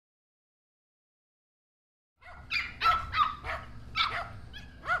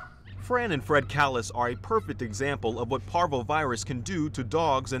Fran and Fred Callis are a perfect example of what parvovirus can do to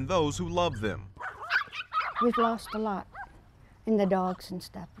dogs and those who love them. We've lost a lot in the dogs and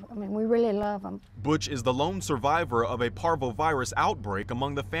stuff. I mean, we really love them. Butch is the lone survivor of a parvovirus outbreak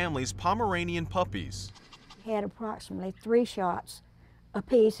among the family's Pomeranian puppies. He had approximately 3 shots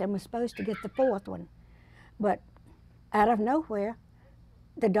apiece and was supposed to get the 4th one. But out of nowhere,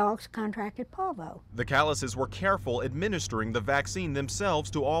 the dogs contracted parvo. The Callises were careful administering the vaccine themselves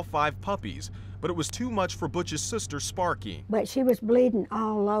to all 5 puppies, but it was too much for Butch's sister, Sparky. But she was bleeding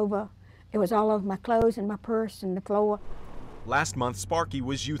all over. It was all over my clothes and my purse and the floor. Last month, Sparky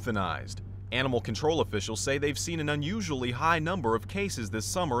was euthanized. Animal control officials say they've seen an unusually high number of cases this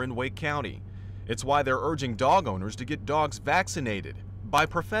summer in Wake County. It's why they're urging dog owners to get dogs vaccinated by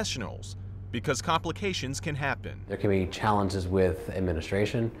professionals, because complications can happen. There can be challenges with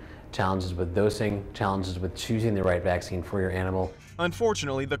administration, challenges with dosing, challenges with choosing the right vaccine for your animal.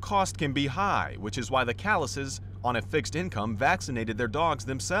 Unfortunately, the cost can be high, which is why the Callises, on a fixed income, vaccinated their dogs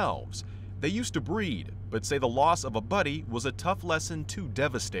themselves. They used to breed, but say the loss of a buddy was a tough lesson too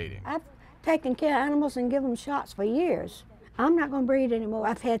devastating. I've taken care of animals and given them shots for years. I'm not going to breed anymore.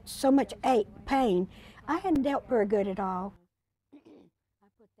 I've had so much pain. I hadn't dealt very good at all.